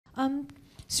Um,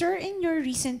 Sir, in your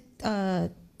recent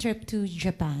trip to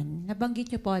Japan, nabanggit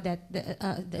niyo po that the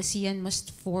ASEAN must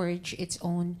forge its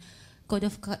own code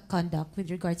of conduct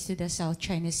with regards to the South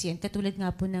China Sea. And katulad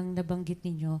nga po ng nabanggit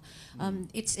ninyo,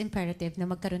 it's imperative na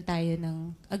magkaroon tayo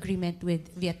ng agreement with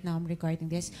Vietnam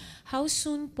regarding this. How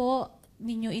soon po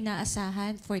ninyo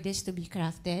inaasahan for this to be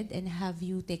crafted, and have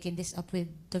you taken this up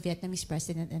with the Vietnamese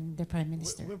president and the Prime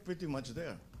Minister? We're pretty much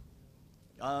there.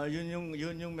 Yun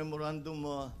yung memorandum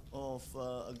of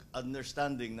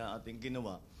understanding na ating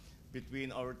ginawa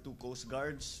between our two coast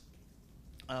guards,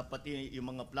 pati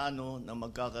yung mga plano na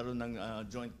magkakaroon ng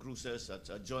joint cruises at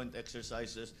joint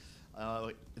exercises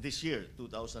this year,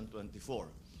 2024.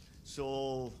 So,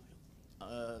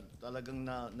 talagang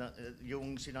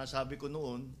yung sinasabi ko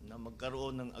noon na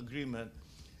magkaroon ng agreement,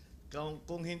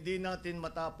 kung hindi natin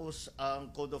matapos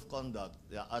ang Code of Conduct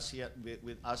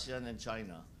with ASEAN and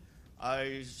China,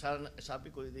 ay sabi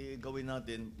ko, gawin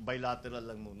natin bilateral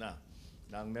lang muna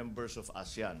ng members of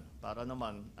ASEAN para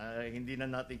naman hindi na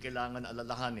natin kailangan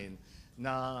alalahanin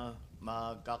na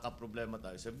magkakaproblema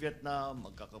tayo sa Vietnam,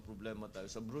 magkakaproblema tayo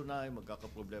sa Brunei,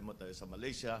 magkakaproblema tayo sa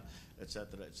Malaysia,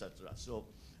 etc., etc. So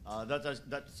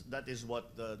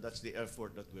that's the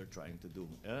effort that we're trying to do,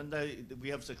 and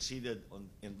we have succeeded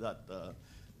in that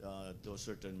to a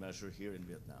certain measure here in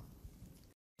Vietnam.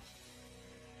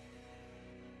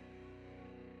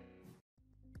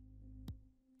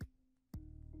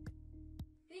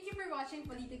 Thank you for watching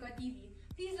Politiko TV.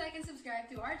 Please like and subscribe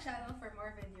to our channel for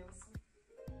more videos.